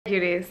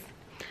Cuties,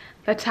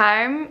 the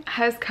time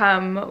has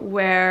come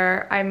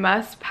where I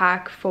must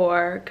pack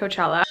for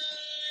Coachella.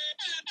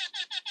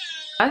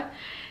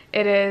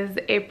 It is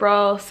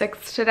April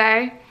 6th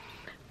today,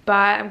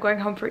 but I'm going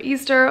home for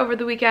Easter over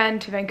the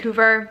weekend to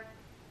Vancouver.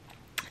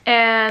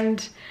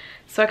 And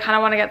so I kind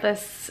of want to get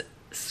this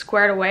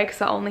squared away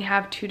because I only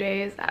have 2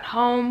 days at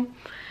home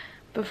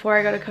before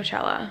I go to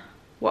Coachella.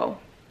 Whoa,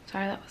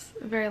 sorry, that was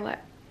a very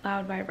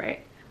loud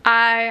vibrate.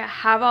 I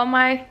have all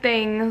my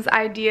things,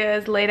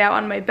 ideas laid out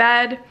on my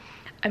bed.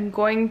 I'm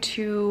going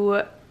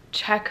to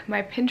check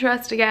my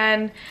Pinterest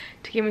again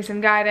to give me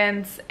some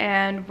guidance,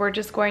 and we're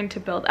just going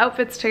to build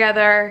outfits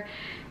together.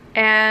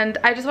 And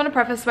I just want to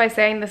preface by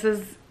saying this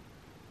is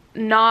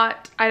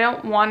not, I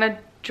don't want to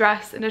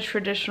dress in a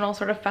traditional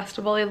sort of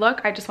festival-y look.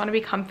 I just want to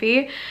be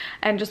comfy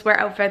and just wear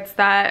outfits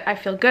that I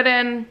feel good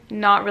in,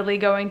 not really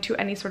going to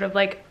any sort of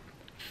like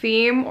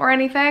theme or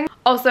anything.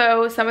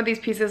 Also, some of these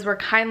pieces were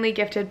kindly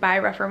gifted by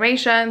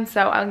Reformation,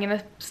 so I'm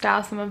gonna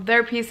style some of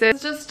their pieces.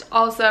 It's just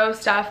also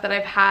stuff that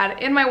I've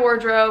had in my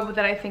wardrobe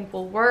that I think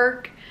will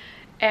work.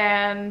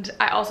 And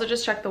I also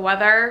just checked the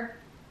weather.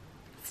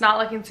 It's not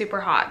looking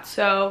super hot,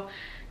 so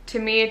to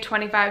me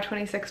 25,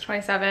 26,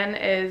 27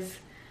 is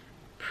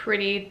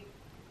pretty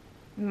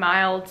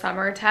mild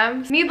summer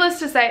temps. Needless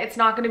to say, it's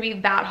not going to be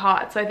that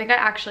hot, so I think I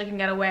actually can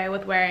get away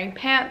with wearing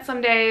pants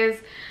some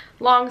days,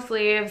 long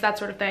sleeves, that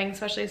sort of thing,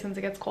 especially since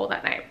it gets cold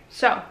at night.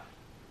 So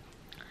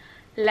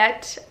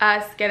let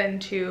us get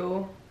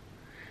into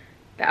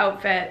the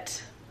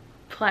outfit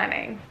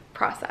planning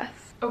process.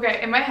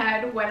 Okay, in my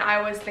head, when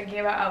I was thinking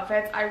about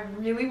outfits, I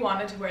really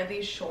wanted to wear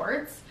these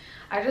shorts.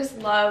 I just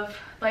love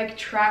like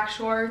track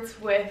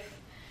shorts with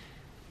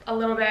a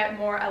little bit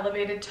more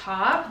elevated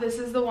top. This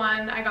is the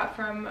one I got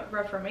from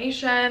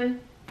Reformation.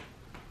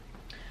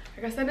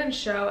 I guess I didn't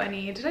show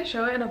any. Did I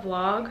show it in a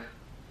vlog?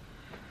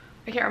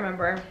 I can't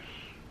remember.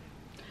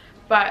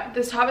 But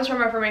this top is from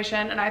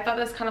Reformation, and I thought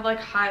this kind of like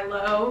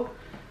high-low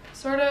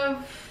sort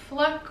of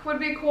look would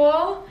be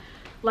cool.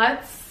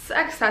 Let's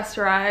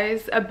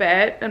accessorize a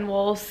bit and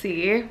we'll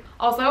see.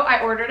 Also,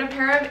 I ordered a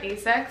pair of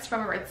Asics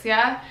from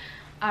Aritzia.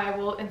 I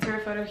will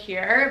insert a photo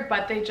here,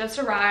 but they just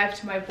arrived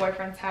to my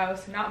boyfriend's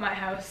house, not my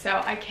house,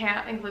 so I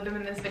can't include them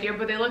in this video,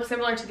 but they look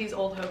similar to these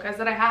old Hokas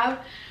that I have.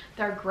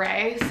 They're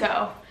gray,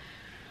 so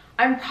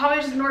I'm probably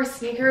just gonna wear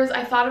sneakers.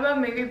 I thought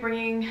about maybe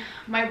bringing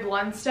my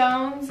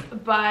Blundstones,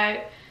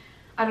 but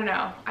I don't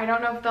know. I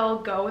don't know if they'll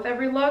go with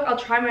every look. I'll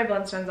try my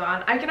Blundstones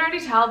on. I can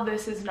already tell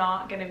this is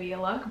not gonna be a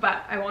look,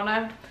 but I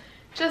wanna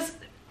just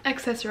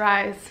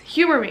accessorize,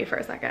 humor me for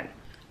a second.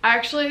 I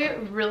actually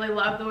really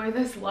love the way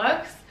this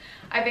looks.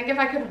 I think if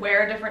I could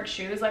wear different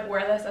shoes, like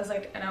wear this as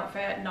like an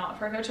outfit not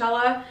for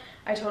Coachella,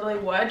 I totally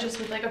would, just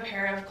with like a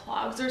pair of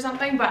clogs or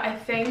something. But I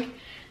think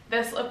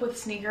this look with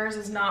sneakers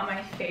is not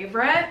my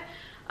favorite.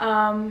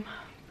 And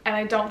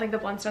I don't think the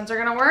Blundstones are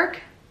gonna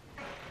work.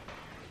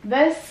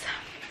 This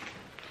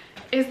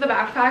is the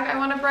backpack I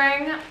want to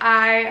bring.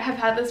 I have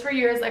had this for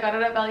years. I got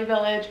it at Value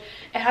Village.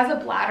 It has a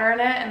bladder in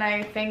it, and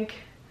I think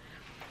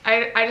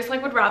I just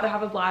like would rather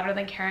have a bladder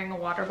than carrying a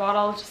water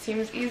bottle. It just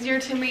seems easier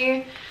to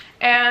me,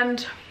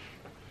 and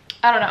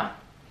I don't know.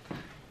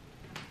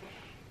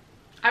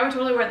 I would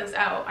totally wear this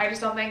out. I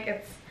just don't think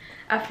it's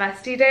a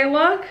festy day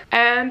look.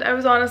 And I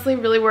was honestly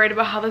really worried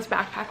about how this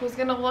backpack was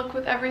gonna look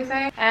with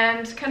everything.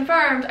 And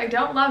confirmed, I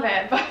don't love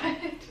it, but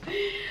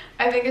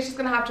I think it's just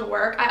gonna have to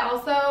work. I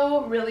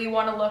also really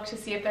wanna look to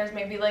see if there's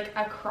maybe like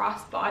a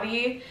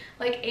crossbody,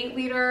 like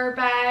 8-liter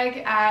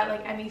bag at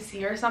like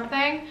MEC or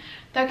something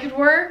that could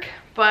work.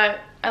 But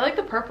I like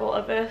the purple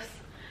of this.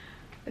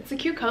 It's a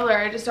cute color.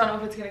 I just don't know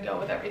if it's gonna go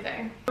with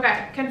everything.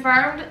 Okay,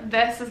 confirmed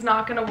this is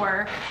not gonna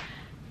work.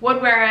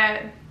 Would wear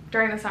it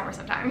during the summer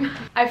sometime.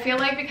 I feel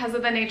like because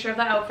of the nature of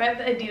the outfit,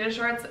 the Adidas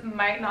shorts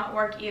might not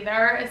work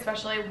either,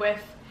 especially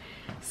with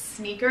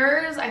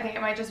sneakers. I think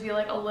it might just be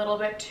like a little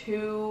bit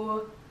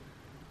too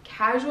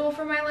casual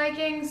for my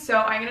liking. So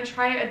I'm gonna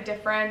try a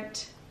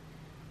different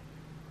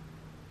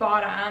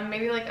bottom,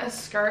 maybe like a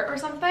skirt or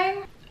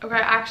something. Okay, I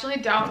actually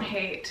don't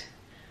hate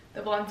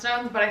the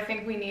Blundstones, but I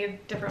think we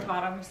need different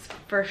bottoms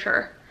for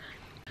sure.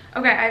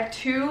 Okay, I have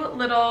 2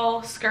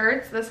 little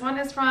skirts. This one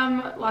is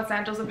from Los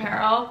Angeles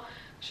Apparel.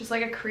 It's just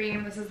like a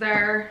cream. This is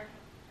their,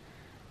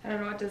 I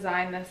don't know what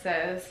design this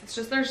is. It's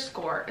just their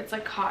skirt. It's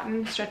like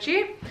cotton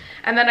stretchy.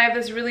 And then I have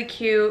this really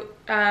cute,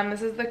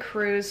 this is the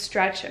Cruise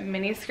Stretch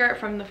mini skirt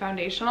from the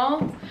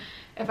Foundational.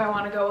 If I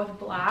want to go with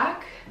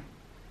black,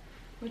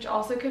 which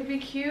also could be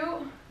cute.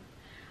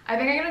 I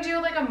think I'm gonna do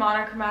like a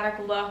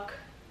monochromatic look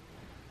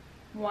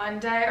one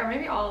day, or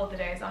maybe all of the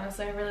days,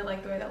 honestly. I really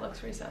like the way that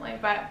looks recently,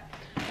 but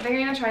I think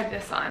I'm gonna try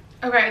this on.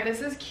 Okay,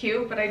 this is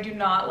cute, but I do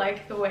not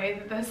like the way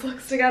that this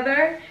looks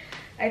together.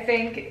 I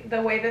think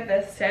the way that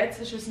this sits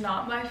is just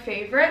not my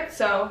favorite,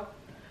 so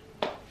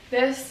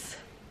this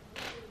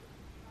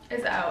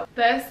is out.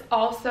 This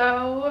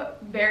also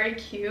very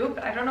cute,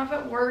 but I don't know if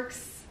it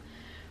works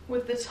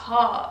with the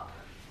top.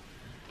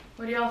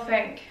 What do y'all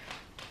think?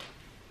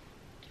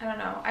 I don't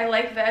know. I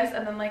like this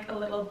and then like a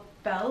little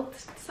belt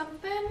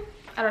something.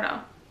 I don't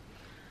know.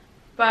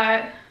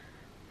 But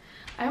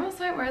I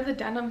almost might wear the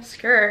denim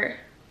skirt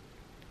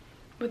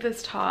with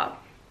this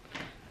top.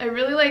 I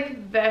really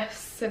like this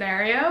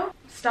scenario.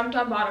 Stumped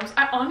on bottoms.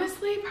 I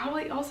honestly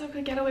probably also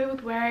could get away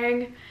with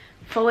wearing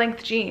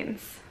full-length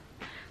jeans.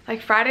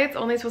 Like Friday, it's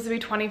only supposed to be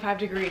 25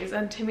 degrees,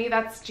 and to me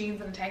that's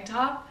jeans and a tank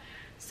top.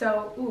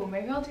 So, ooh,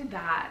 maybe I'll do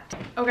that.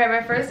 Okay,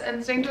 my first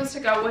instinct was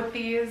to go with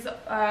these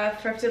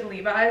thrifted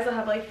Levi's that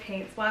have like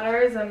paint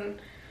splatters and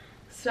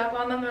stuff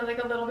on them. They're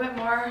like a little bit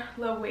more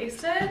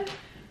low-waisted,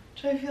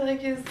 which I feel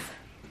like is,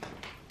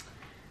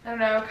 I don't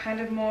know,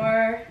 kind of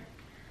more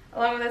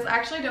along with this. I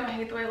actually don't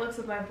hate the way it looks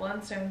with my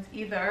Blundstones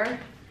either,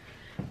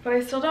 but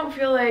I still don't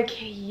feel like,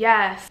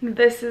 yes,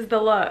 this is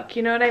the look,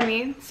 you know what I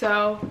mean?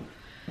 So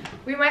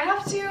we might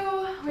have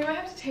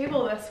to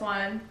table this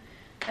one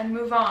and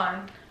move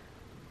on,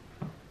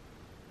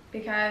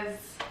 because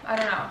I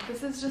don't know,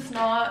 this is just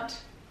not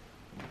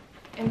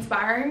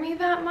inspiring me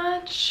that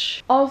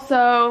much.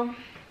 Also,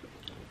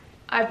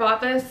 I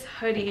bought this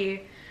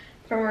hoodie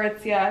from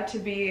Aritzia to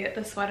be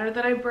the sweater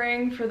that I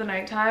bring for the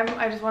nighttime.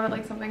 I just wanted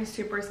like something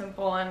super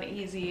simple and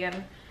easy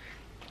and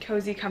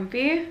cozy,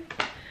 comfy.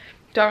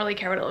 Don't really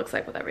care what it looks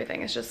like with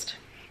everything. It's just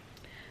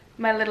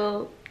my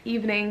little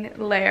evening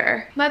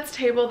layer. Let's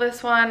table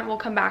this one. We'll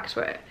come back to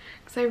it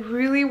because I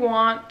really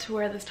want to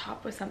wear this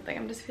top with something.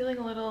 I'm just feeling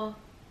a little,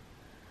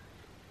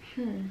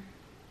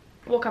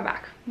 We'll come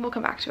back. We'll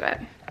come back to it.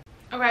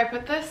 Okay, I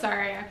put this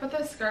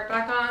skirt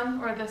back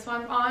on, or this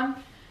one on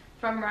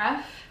from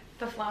Ref,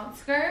 the flounce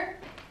skirt.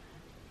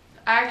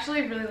 I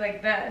actually really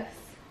like this.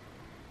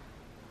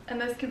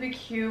 And this could be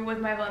cute with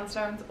my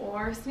Blundstones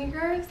or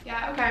sneakers.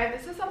 Yeah, okay,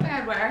 this is something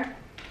I'd wear.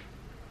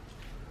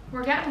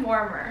 We're getting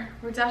warmer.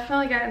 We're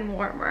definitely getting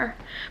warmer.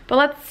 But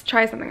let's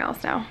try something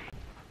else now.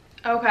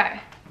 Okay,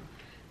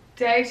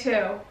 day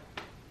 2.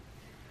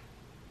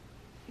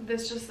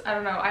 This just, I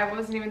don't know, I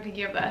wasn't even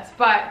thinking of this,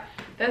 but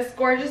this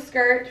gorgeous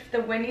skirt, the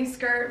Winnie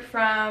skirt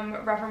from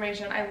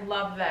Reformation, I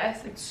love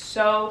this. It's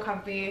so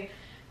comfy,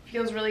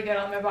 feels really good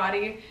on my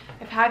body.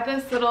 I've had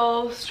this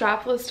little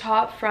strapless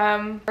top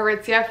from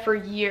Aritzia for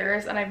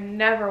years and I've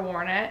never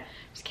worn it.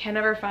 Just can't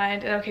ever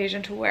find an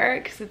occasion to wear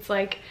it because it's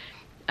like,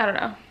 I don't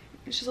know,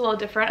 it's just a little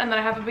different. And then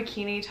I have a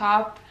bikini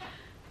top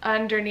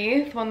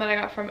underneath, one that I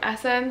got from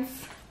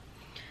Essence.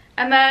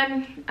 And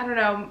then, I don't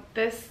know,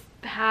 this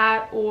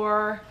hat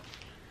or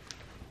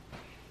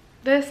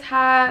this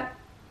hat.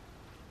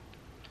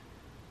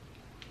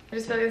 I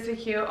just feel like this would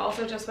be cute,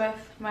 also just with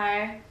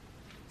my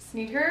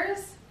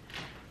sneakers.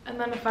 And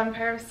then a fun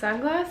pair of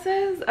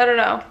sunglasses. I don't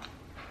know.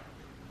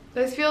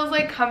 This feels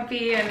like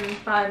comfy and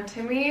fun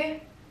to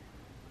me.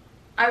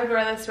 I would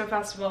wear this to a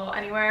festival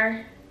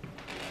anywhere.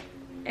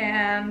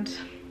 And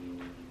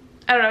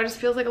I don't know, it just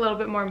feels like a little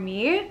bit more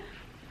me.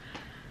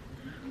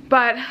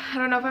 But I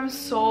don't know if I'm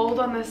sold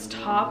on this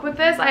top with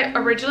this. I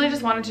originally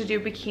just wanted to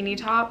do bikini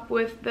top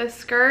with this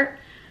skirt,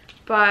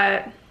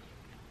 but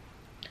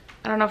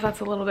I don't know if that's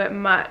a little bit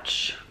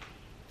much.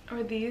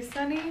 Are these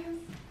sunnies?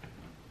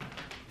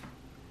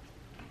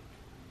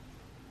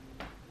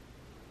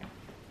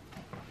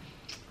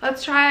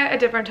 Let's try a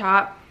different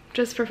top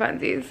just for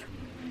funsies.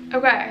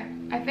 Okay,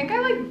 I think I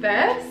like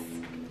this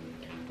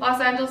Los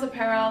Angeles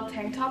Apparel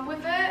tank top with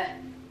it.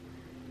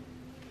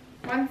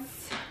 I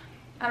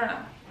don't know.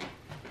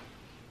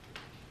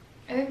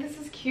 I think this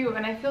is cute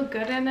and I feel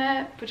good in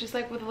it, but just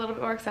like with a little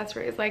bit more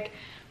accessories, like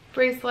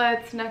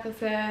bracelets,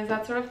 necklaces,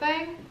 that sort of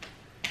thing.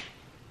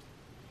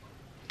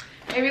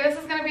 Maybe this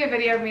is gonna be a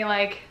video of me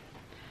like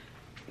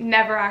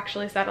never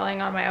actually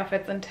settling on my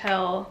outfits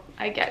until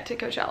I get to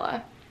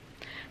Coachella,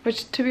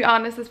 which to be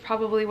honest is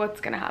probably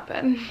what's gonna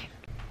happen.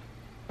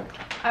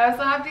 I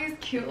also have these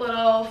cute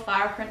little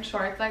flower print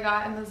shorts I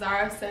got in the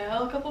Zara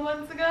sale a couple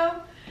months ago,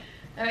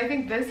 and I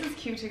think this is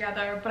cute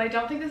together, but I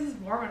don't think this is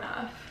warm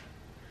enough.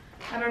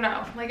 I don't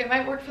know, like it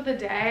might work for the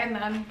day and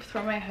then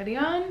throw my hoodie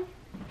on.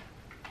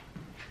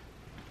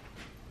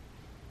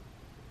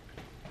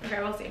 Okay,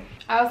 we'll see.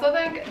 I also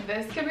think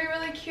this could be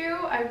really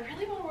cute. I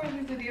really want to wear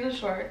these Adidas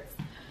shorts.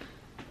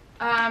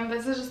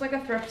 This is just like a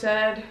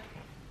thrifted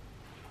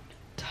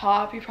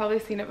top. You've probably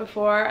seen it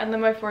before. And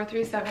then my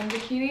 437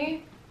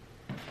 bikini.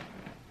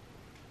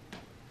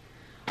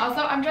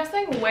 Also, I'm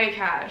dressing way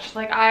cash.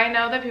 Like, I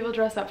know that people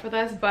dress up for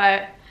this,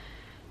 but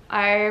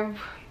I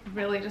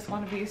really just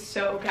want to be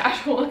so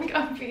casual and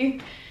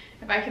comfy.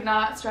 If I could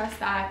not stress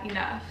that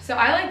enough. So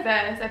I like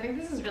this. I think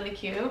this is really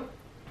cute.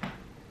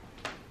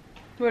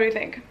 What do you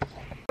think?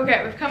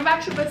 Okay, we've come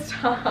back to this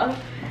top.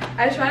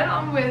 I tried it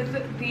on with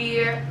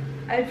the,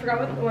 I forgot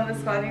what one this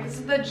is called. I think this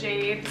is the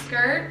Jade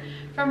skirt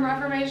from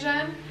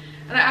Reformation.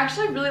 And I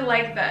actually really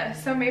like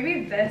this. So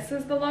maybe this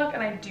is the look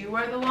and I do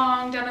wear the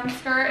long denim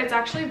skirt. It's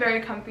actually very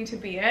comfy to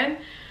be in.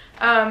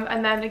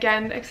 And then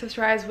again,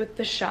 accessorize with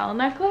the shell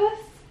necklace.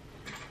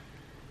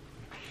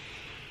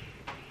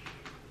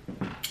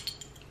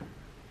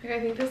 Like, I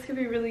think this could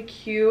be really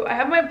cute. I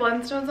have my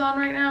Blundstones on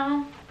right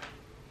now,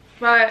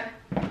 but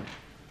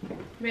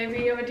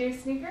maybe you would do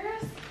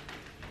sneakers?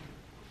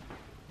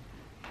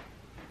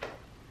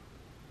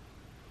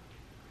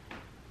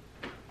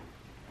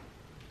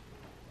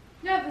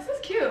 Yeah, this is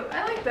cute.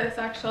 I like like this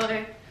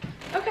actually.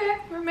 Okay,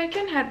 we're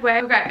making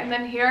headway. Okay, and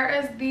then here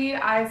is the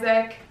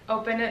Isaac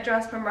open knit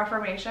dress from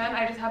Reformation.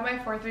 I just have my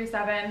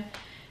 437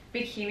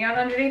 bikini on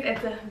underneath.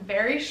 It's a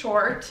very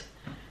short.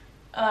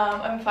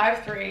 I'm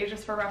 5'3",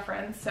 just for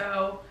reference,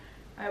 so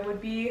I would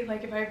be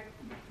like, if I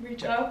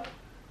reach up,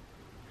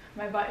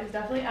 my butt is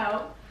definitely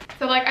out.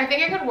 So like I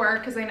think it could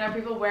work because I know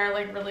people wear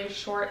like really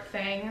short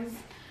things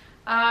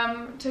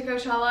to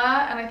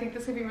Coachella, and I think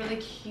this could be really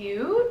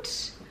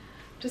cute.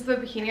 Just the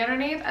bikini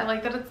underneath. I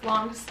like that it's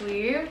long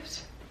sleeved.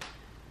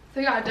 So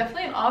yeah,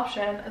 definitely an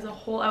option as a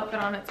whole outfit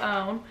on its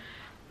own.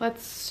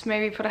 Let's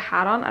maybe put a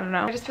hat on. I don't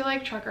know. I just feel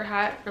like trucker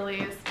hat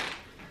really is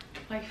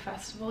like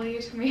festival-y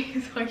to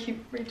me, so I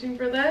keep reaching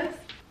for this.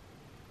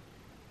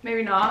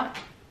 Maybe not.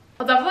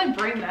 I'll definitely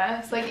bring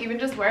this. Like even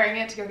just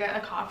wearing it to go get a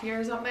coffee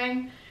or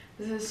something.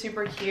 This is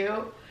super cute.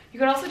 You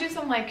could also do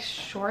some like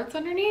shorts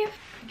underneath.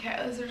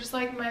 Okay, these are just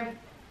like my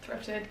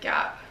thrifted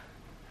Gap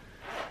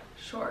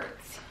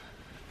shorts.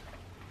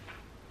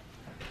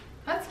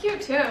 That's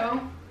cute too,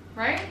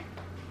 right?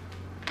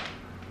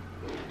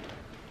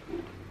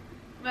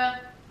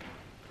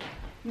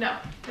 No,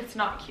 it's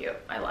not cute.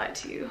 I lied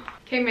to you.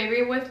 Okay,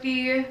 maybe with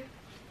the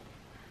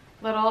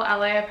little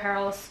LA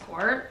Apparel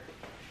skirt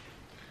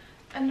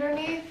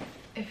underneath,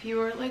 if you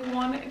were like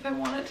if I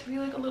want it to be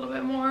like a little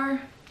bit more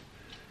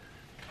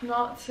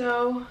not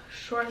so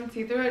short and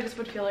see-through, I just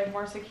would feel like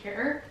more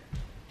secure.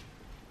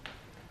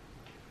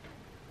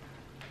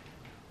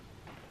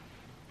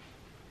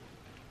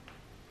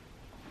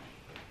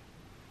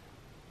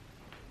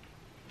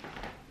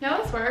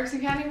 Now this works. You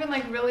can't even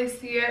like really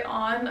see it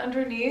on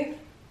underneath.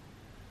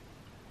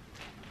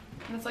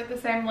 And it's like the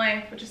same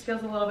length, but just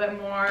feels a little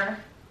bit more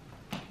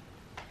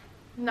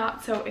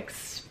not so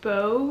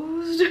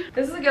exposed.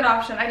 This is a good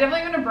option. I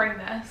definitely gonna bring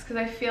this because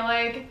I feel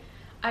like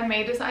I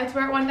may decide to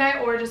wear it one day,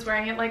 or just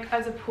wearing it like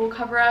as a pool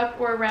cover up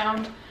or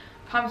around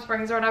Palm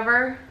Springs or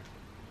whatever.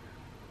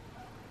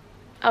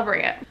 I'll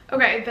bring it.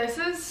 Okay, this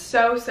is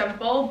so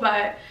simple,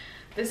 but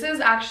this is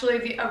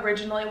actually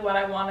originally what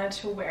I wanted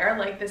to wear,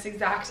 like this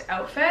exact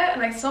outfit,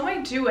 and I still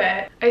might do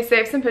it. I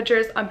saved some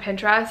pictures on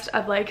Pinterest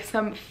of like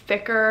some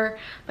thicker,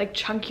 like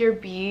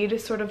chunkier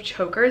bead sort of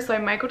chokers, so I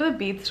might go to the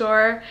bead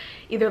store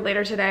either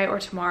later today or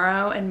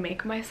tomorrow and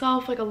make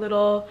myself like a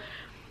little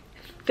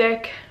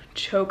thick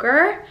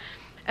choker.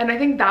 And I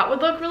think that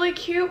would look really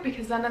cute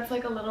because then it's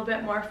like a little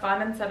bit more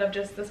fun instead of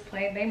just this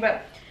plain thing.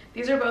 But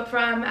these are both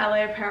from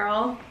LA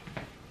Apparel,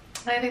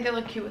 and I think they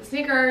look cute with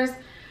sneakers.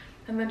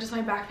 And then just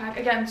my backpack,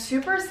 again,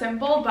 super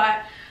simple,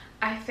 but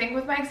I think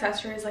with my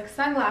accessories like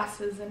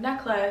sunglasses and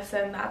necklace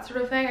and that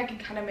sort of thing, I can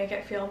kind of make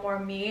it feel more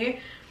me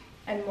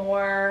and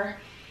more,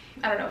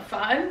 I don't know,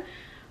 fun.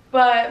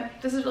 But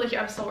this is really cute.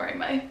 I'm still wearing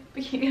my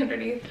bikini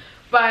underneath,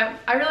 but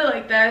I really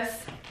like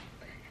this,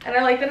 and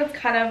I like that it's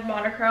kind of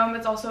monochrome.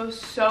 It's also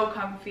so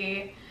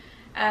comfy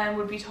and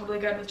would be totally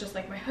good with just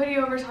like my hoodie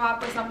over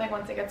top or something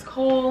once it gets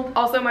cold.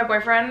 Also, my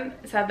boyfriend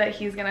said that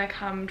he's gonna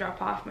come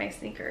drop off my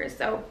sneakers,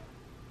 so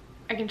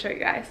I can show you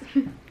guys.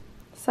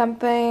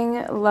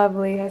 Something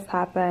lovely has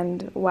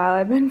happened while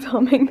I've been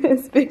filming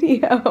this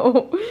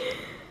video.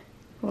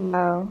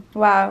 Wow.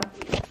 Wow.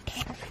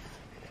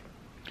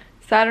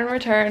 Saturn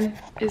return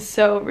is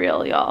so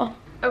real, y'all.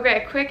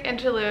 Okay, quick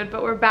interlude,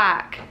 but we're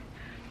back.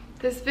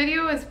 This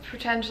video is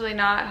potentially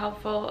not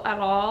helpful at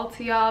all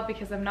to y'all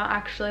because I'm not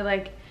actually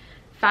like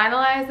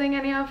finalizing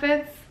any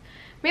outfits.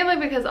 Mainly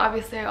because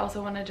obviously I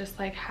also want to just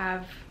like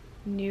have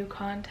new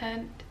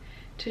content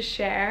to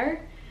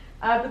share.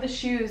 But the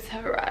shoes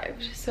have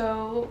arrived,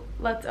 so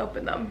let's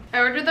open them. I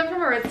ordered them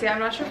from Aritzia. I'm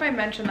not sure if I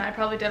mentioned that. I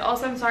probably did.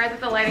 Also, I'm sorry that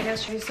the lighting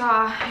is, you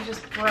saw, I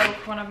just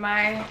broke one of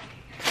my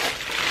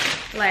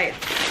lights.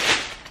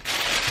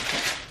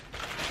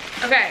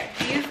 Okay,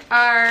 these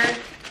are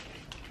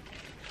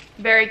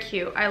very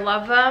cute. I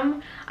love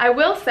them. I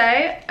will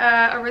say,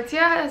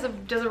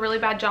 Aritzia does a really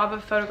bad job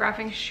of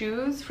photographing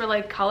shoes for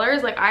like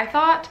colors. Like I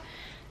thought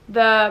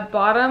the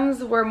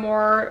bottoms were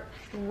more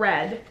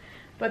red,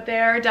 but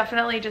they're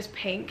definitely just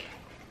pink.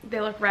 They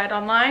look red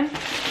online.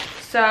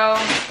 So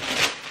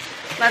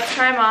let's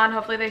try them on.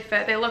 Hopefully they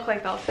fit. They look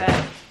like they'll fit.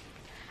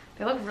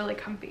 They look really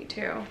comfy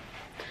too.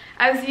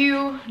 As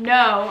you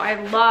know, I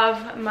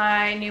love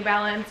my New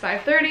Balance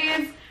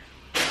 530s.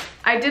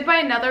 I did buy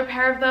another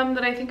pair of them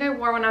that I think I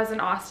wore when I was in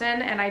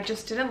Austin, and I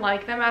just didn't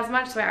like them as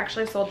much, so I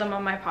actually sold them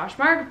on my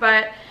Poshmark.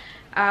 But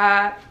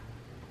I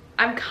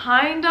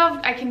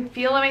can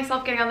feel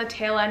myself getting on the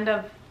tail end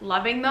of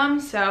loving them,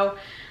 so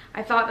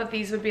I thought that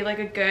these would be like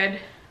a good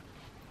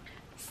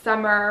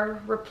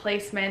summer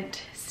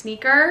replacement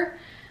sneaker.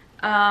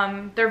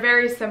 They're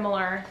very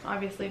similar,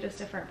 obviously just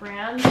different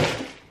brands.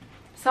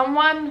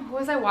 Who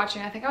was I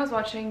watching? I think I was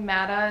watching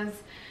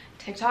Mada's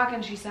TikTok,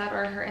 and she said,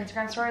 or her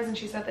Instagram stories, and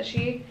she said that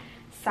she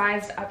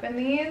sized up in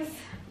these,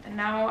 and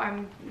now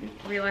I'm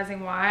realizing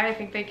why. I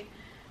think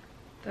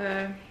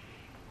the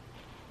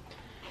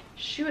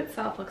shoe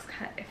itself looks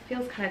it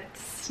feels kind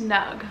of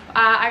snug.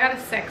 I got a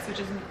 6, which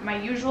is my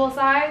usual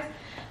size.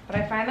 But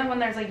I find that when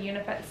there's like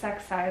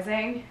unisex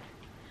sizing,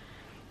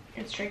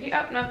 it's tricky.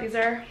 Oh, no, these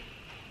are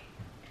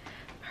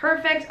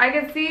perfect. I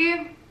can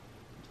see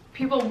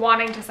people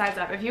wanting to size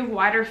up. If you have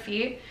wider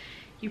feet,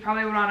 you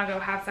probably would want to go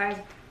half size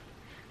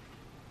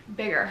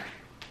bigger.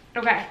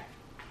 Okay,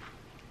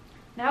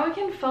 now we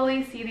can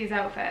fully see these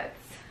outfits.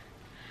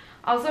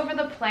 Also for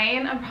the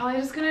plain, I'm probably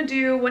just gonna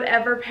do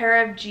whatever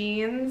pair of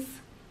jeans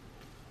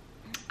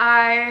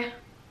I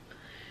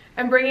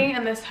am bringing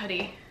in this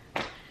hoodie.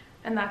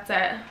 And that's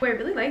it. Oh, I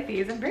really like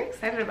these. I'm very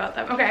excited about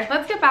them. Okay,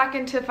 let's get back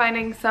into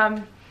finding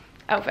some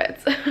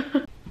outfits.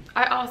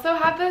 I also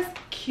have this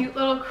cute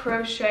little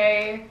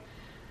crochet,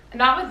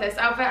 not with this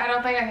outfit,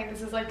 I think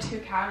this is like too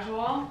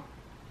casual.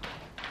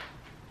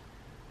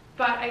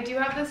 But I do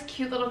have this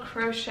cute little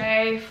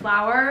crochet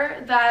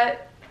flower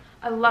that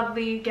a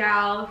lovely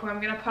gal, who I'm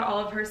gonna put all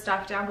of her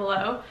stuff down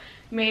below,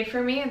 made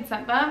for me and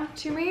sent them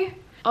to me.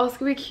 Also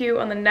gonna be cute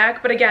on the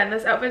neck, but again,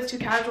 this outfit's too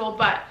casual,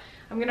 but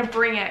I'm gonna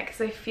bring it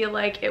because I feel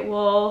like it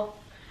will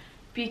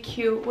be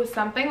cute with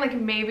something, like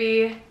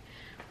maybe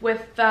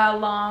with the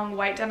long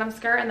white denim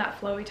skirt and that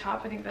flowy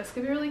top. I think this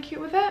could be really cute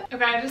with it.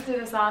 Okay, I just threw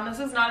this on. This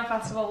is not a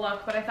festival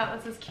look, but I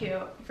thought this is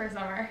cute for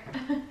summer.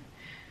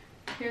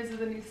 Here's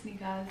the new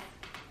sneakers.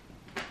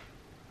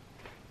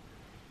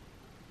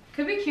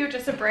 Could be cute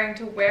just to bring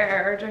to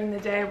wear during the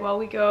day while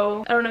we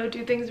go, I don't know,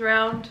 do things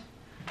around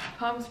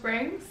Palm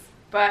Springs,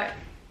 but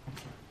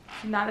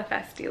not a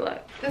festy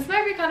look. This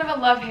might be kind of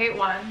a love-hate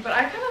one, but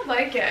I kind of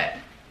like it.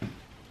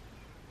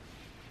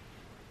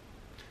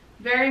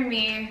 Very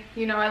me,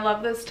 you know, I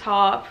love this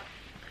top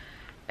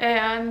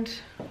and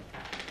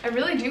I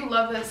really do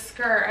love this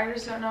skirt. I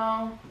just don't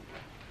know,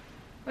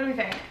 what do we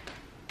think?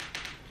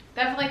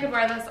 Definitely could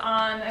wear this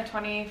on a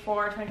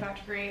 24, 25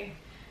 degree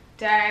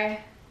day.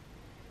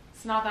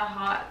 It's not that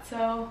hot,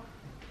 so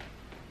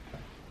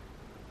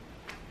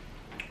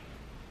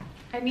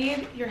I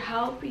need your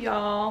help,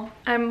 y'all.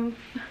 I'm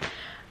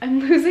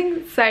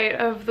losing sight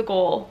of the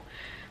goal.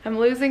 I'm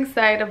losing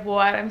sight of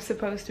what I'm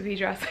supposed to be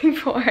dressing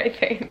for, I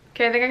think.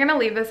 Okay, I think I'm gonna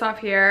leave this off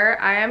here.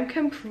 I am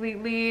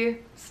completely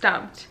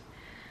stumped.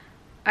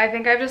 I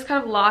think I've just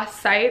kind of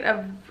lost sight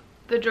of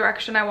the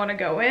direction I want to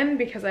go in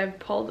because I've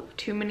pulled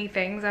too many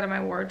things out of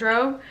my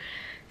wardrobe.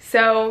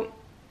 So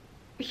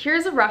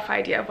here's a rough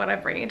idea of what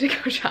I'm bringing to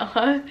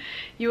Coachella.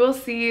 You will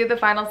see the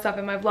final stuff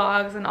in my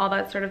vlogs and all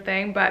that sort of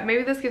thing, but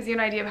maybe this gives you an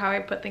idea of how I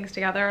put things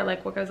together,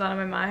 like what goes on in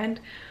my mind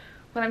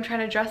when I'm trying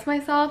to dress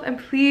myself. And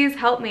please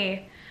help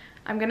me.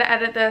 I'm gonna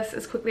edit this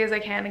as quickly as I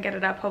can and get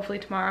it up hopefully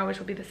tomorrow, which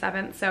will be the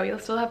 7th, so you'll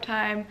still have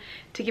time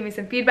to give me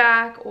some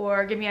feedback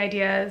or give me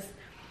ideas.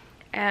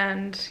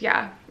 And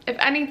yeah, if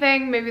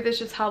anything, maybe this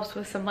just helps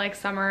with some like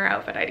summer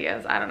outfit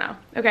ideas. I don't know.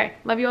 Okay,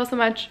 love you all so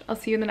much. I'll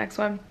see you in the next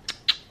one.